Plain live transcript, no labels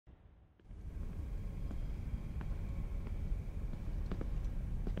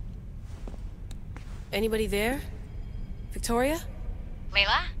Anybody there? Victoria?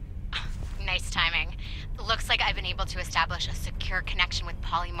 Layla? Nice timing. Looks like I've been able to establish a secure connection with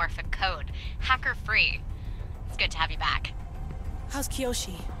polymorphic code. Hacker-free. It's good to have you back. How's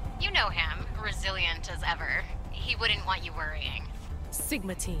Kiyoshi? You know him. Resilient as ever. He wouldn't want you worrying.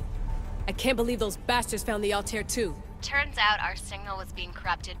 Sigma team. I can't believe those bastards found the Altair too. Turns out our signal was being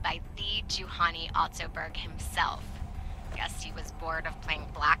corrupted by the Juhani Otzoberg himself. Guess he was bored of playing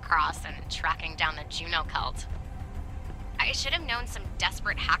Black Cross and tracking down the Juno cult. I should have known some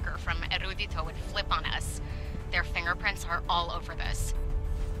desperate hacker from Erudito would flip on us. Their fingerprints are all over this.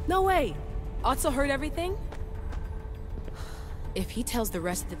 No way! Otso heard everything? If he tells the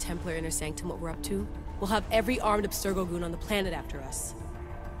rest of the Templar Inner Sanctum what we're up to, we'll have every armed Abstergo goon on the planet after us.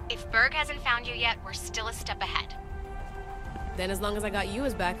 If Berg hasn't found you yet, we're still a step ahead. Then as long as I got you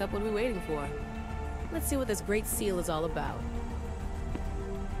as backup, what are we waiting for? Let's see what this Great Seal is all about.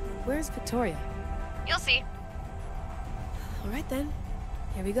 Where's Victoria? You'll see. All right then,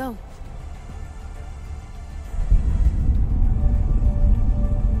 here we go.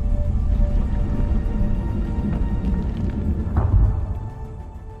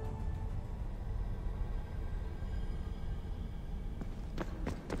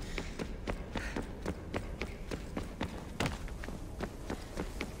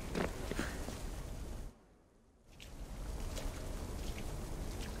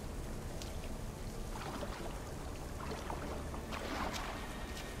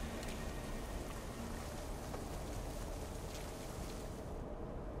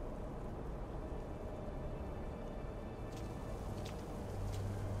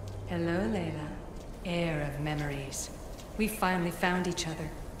 Hello, Layla. Heir of memories. We finally found each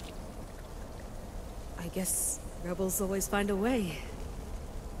other. I guess rebels always find a way.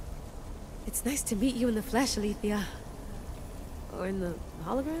 It's nice to meet you in the flesh, Alethea. Or in the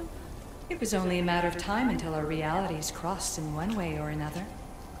hologram? It was only a matter of time until our realities crossed in one way or another.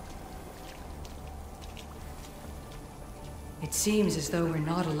 It seems as though we're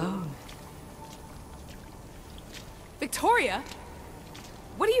not alone. Victoria?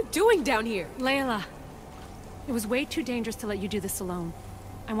 What are you doing down here? Layla, it was way too dangerous to let you do this alone.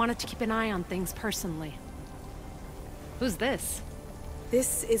 I wanted to keep an eye on things personally. Who's this?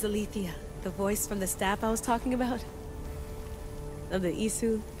 This is Alethea, the voice from the staff I was talking about. Of the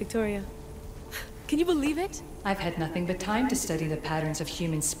Isu, Victoria. Can you believe it? I've had nothing but time to study the patterns of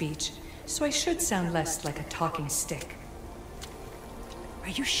human speech, so I should sound less like a talking stick. Are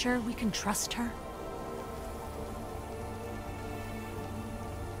you sure we can trust her?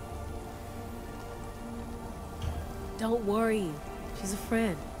 Don't worry. She's a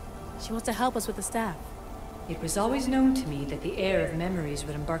friend. She wants to help us with the staff. It was always known to me that the heir of memories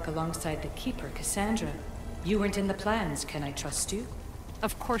would embark alongside the Keeper, Cassandra. You weren't in the plans, can I trust you?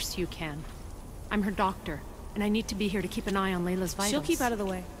 Of course you can. I'm her doctor, and I need to be here to keep an eye on Layla's vitals. She'll keep out of the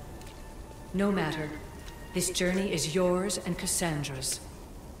way. No matter. This journey is yours and Cassandra's.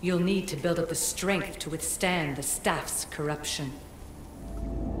 You'll need to build up the strength to withstand the staff's corruption.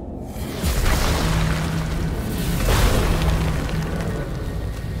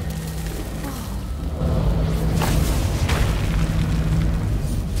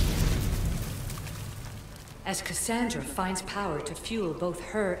 As Cassandra finds power to fuel both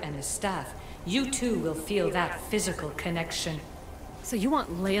her and the staff, you too will feel that physical connection. So you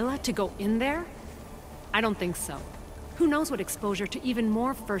want Layla to go in there? I don't think so. Who knows what exposure to even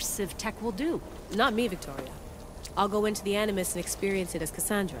more First Civ tech will do? Not me, Victoria. I'll go into the Animus and experience it as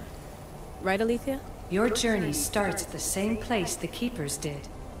Cassandra. Right, Alethea? Your journey starts at the same place the Keepers did.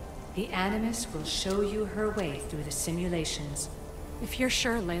 The Animus will show you her way through the simulations. If you're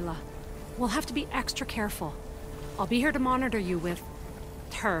sure, Layla, we'll have to be extra careful. I'll be here to monitor you with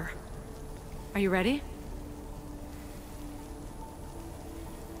her. Are you ready?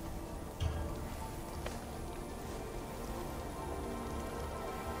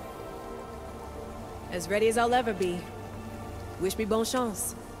 As ready as I'll ever be. Wish me bonne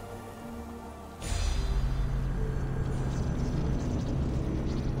chance.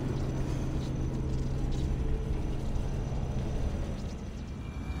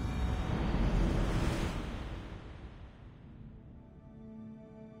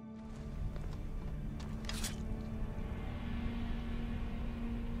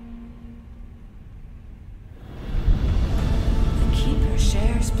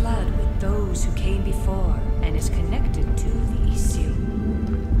 Shares blood with those who came before and is connected to the issue.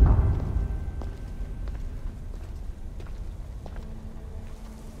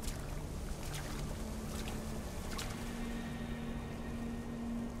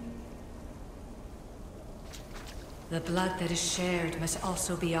 The blood that is shared must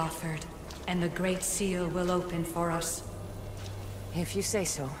also be offered, and the Great Seal will open for us. If you say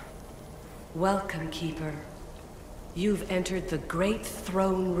so. Welcome, Keeper. You've entered the great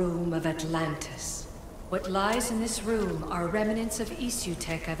throne room of Atlantis. What lies in this room are remnants of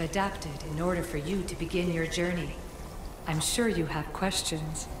Isutech I've adapted in order for you to begin your journey. I'm sure you have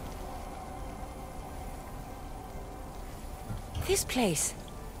questions. This place...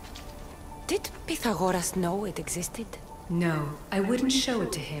 Did Pythagoras know it existed? No, I wouldn't show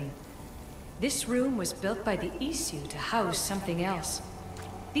it to him. This room was built by the Isu to house something else.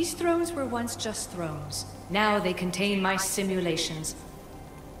 These thrones were once just thrones. Now they contain my simulations.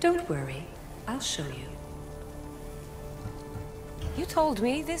 Don't worry, I'll show you. You told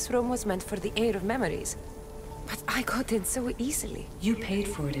me this room was meant for the air of memories. But I got in so easily. You paid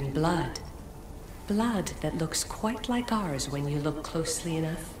for it in blood. Blood that looks quite like ours when you look closely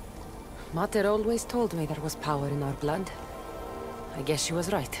enough. Mater always told me there was power in our blood. I guess she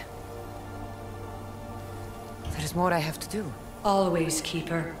was right. There's more I have to do. Always,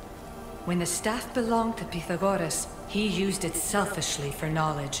 Keeper. When the staff belonged to Pythagoras, he used it selfishly for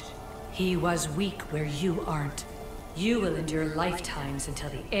knowledge. He was weak where you aren't. You will endure lifetimes until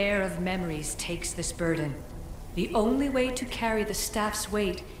the air of memories takes this burden. The only way to carry the staff's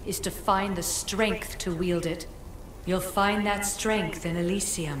weight is to find the strength to wield it. You'll find that strength in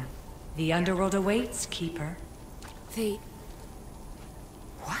Elysium. The underworld awaits, Keeper. The...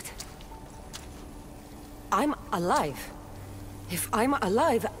 What? I'm alive. If I'm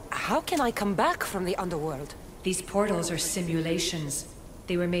alive, how can I come back from the underworld? These portals are simulations.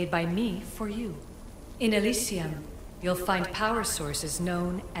 They were made by me for you. In Elysium, you'll find power sources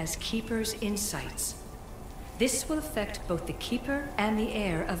known as Keeper's Insights. This will affect both the Keeper and the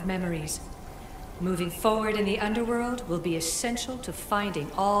heir of memories. Moving forward in the underworld will be essential to finding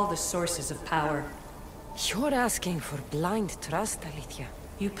all the sources of power. You're asking for blind trust, Alethea.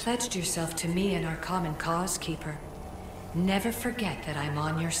 You pledged yourself to me and our common cause, Keeper. Never forget that I'm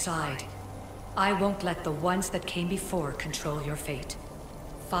on your side. I won't let the ones that came before control your fate.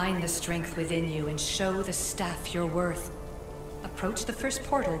 Find the strength within you and show the staff your worth. Approach the first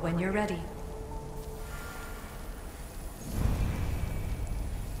portal when you're ready.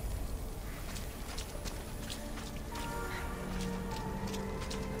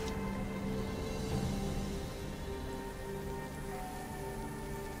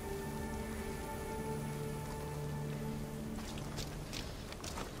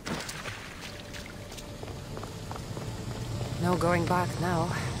 No going back now.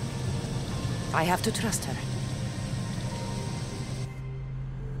 I have to trust her.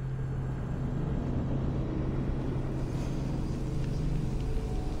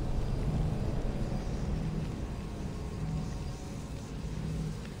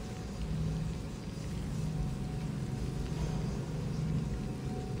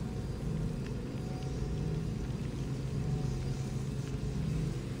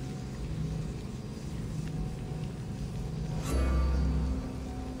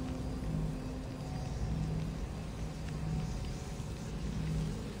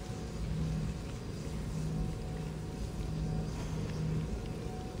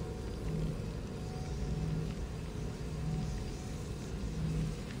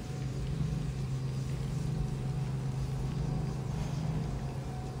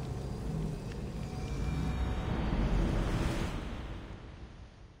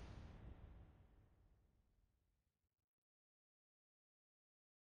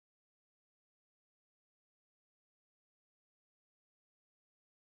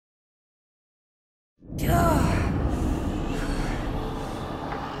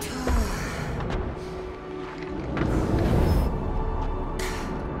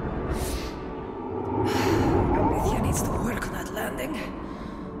 Alethea needs to work on that landing.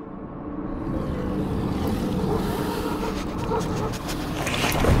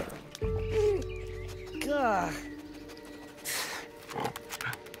 Gah.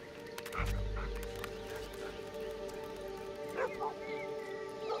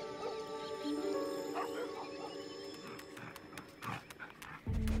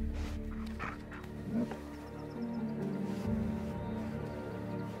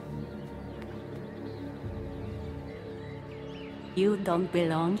 You don't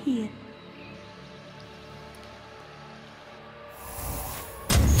belong here.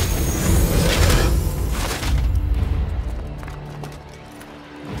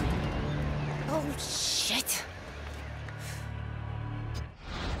 Oh, shit.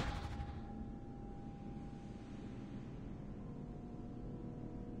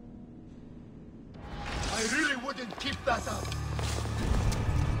 I really wouldn't keep that up.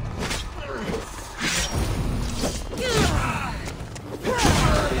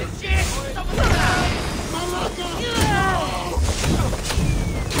 Shit!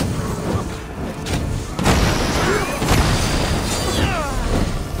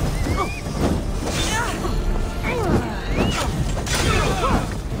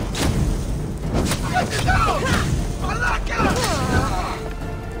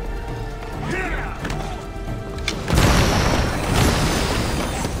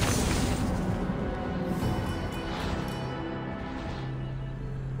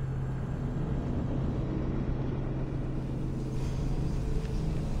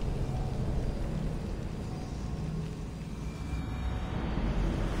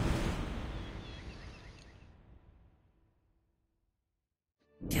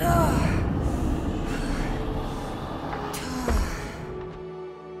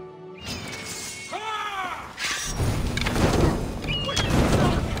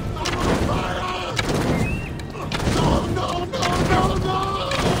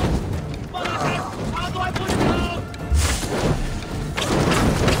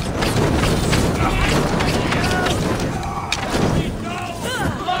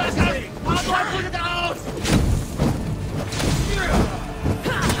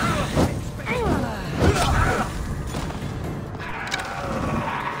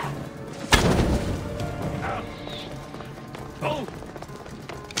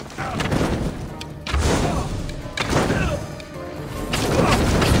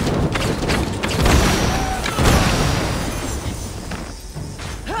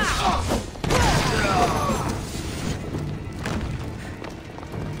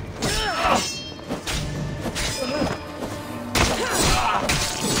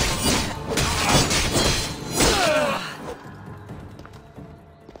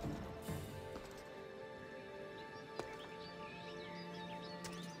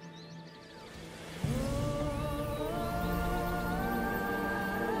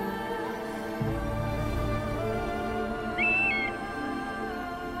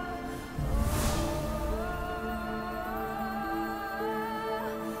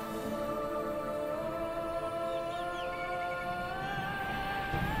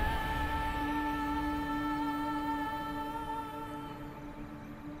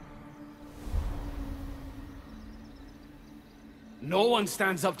 No one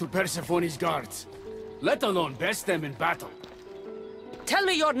stands up to Persephone's guards, let alone best them in battle. Tell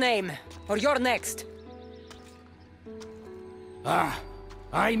me your name, or you're next.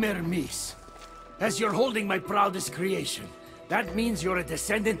 I'm Hermes. As you're holding my proudest creation, that means you're a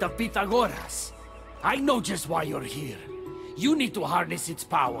descendant of Pythagoras. I know just why you're here. You need to harness its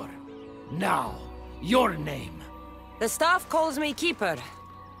power. Now, your name. The staff calls me Keeper,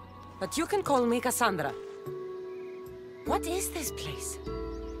 but you can call me Cassandra. What is this place?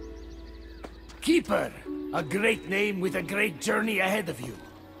 Keeper, a great name with a great journey ahead of you.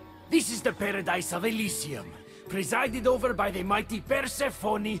 This is the paradise of Elysium, presided over by the mighty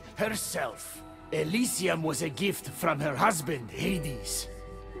Persephone herself. Elysium was a gift from her husband, Hades.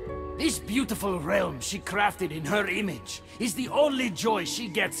 This beautiful realm she crafted in her image is the only joy she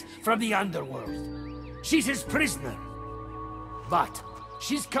gets from the underworld. She's his prisoner. But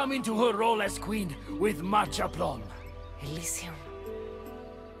she's come into her role as queen with much aplomb. Elysium.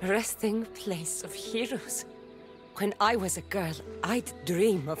 Resting place of heroes. When I was a girl, I'd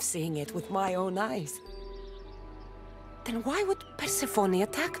dream of seeing it with my own eyes. Then why would Persephone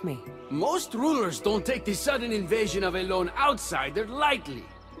attack me? Most rulers don't take the sudden invasion of a lone outsider lightly.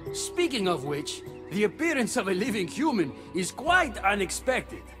 Speaking of which, the appearance of a living human is quite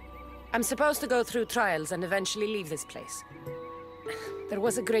unexpected. I'm supposed to go through trials and eventually leave this place. There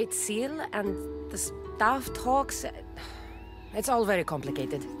was a great seal, and the staff talks... It's all very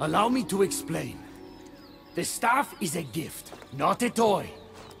complicated. Allow me to explain. The staff is a gift, not a toy.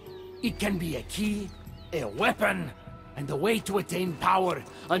 It can be a key, a weapon, and a way to attain power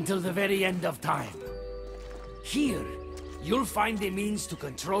until the very end of time. Here, you'll find the means to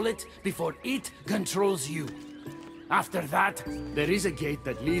control it before it controls you. After that, there is a gate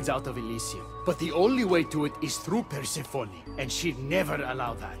that leads out of Elysium. But the only way to it is through Persephone, and she'd never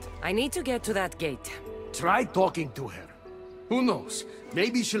allow that. I need to get to that gate. Try talking to her. Who knows?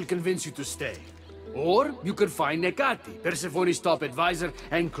 Maybe she'll convince you to stay. Or you could find Nekati, Persephone's top advisor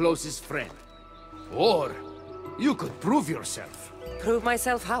and closest friend. Or you could prove yourself. Prove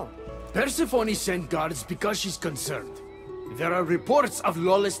myself how? Persephone sent guards because she's concerned. There are reports of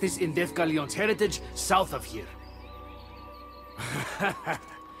lawlessness in Defcalion's heritage south of here.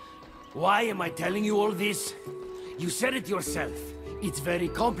 Why am I telling you all this? You said it yourself. It's very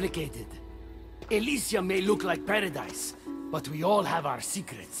complicated. Elysium may look like paradise, but we all have our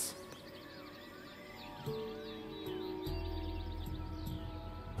secrets.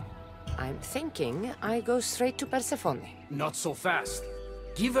 I'm thinking I go straight to Persephone. Not so fast.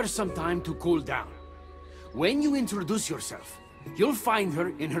 Give her some time to cool down. When you introduce yourself, you'll find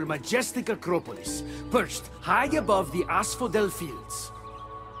her in her majestic Acropolis, perched high above the asphodel fields.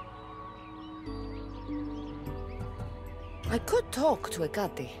 I could talk to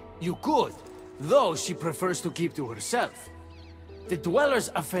Ekati. You could, though she prefers to keep to herself. The dwellers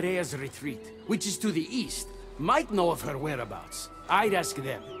of Pherea's retreat, which is to the east, might know of her whereabouts. I'd ask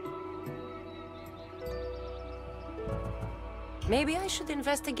them. Maybe I should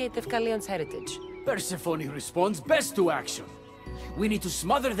investigate Defcalion's heritage. Persephone responds best to action. We need to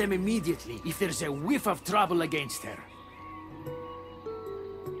smother them immediately if there's a whiff of trouble against her.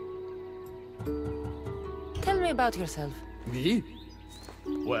 Tell me about yourself. Me?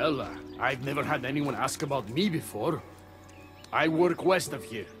 Well, I've never had anyone ask about me before. I work west of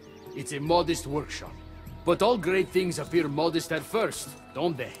here. It's a modest workshop. But all great things appear modest at first,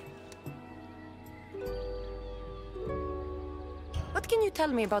 don't they? What can you tell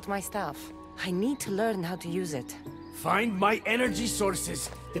me about my staff? I need to learn how to use it. Find my energy sources,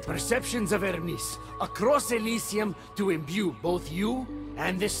 the perceptions of Hermes, across Elysium to imbue both you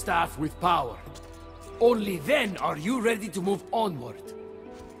and the staff with power. Only then are you ready to move onward.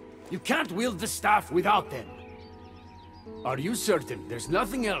 You can't wield the staff without them. Are you certain there's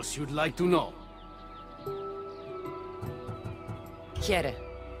nothing else you'd like to know? Here.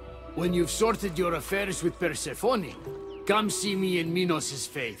 When you've sorted your affairs with Persephone, come see me in Minos'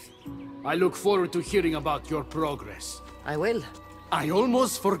 faith. I look forward to hearing about your progress. I will. I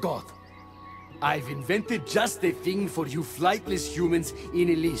almost forgot. I've invented just the thing for you flightless humans in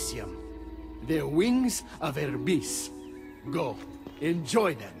Elysium. The wings of Hermes. Go,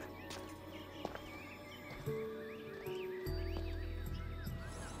 enjoy them.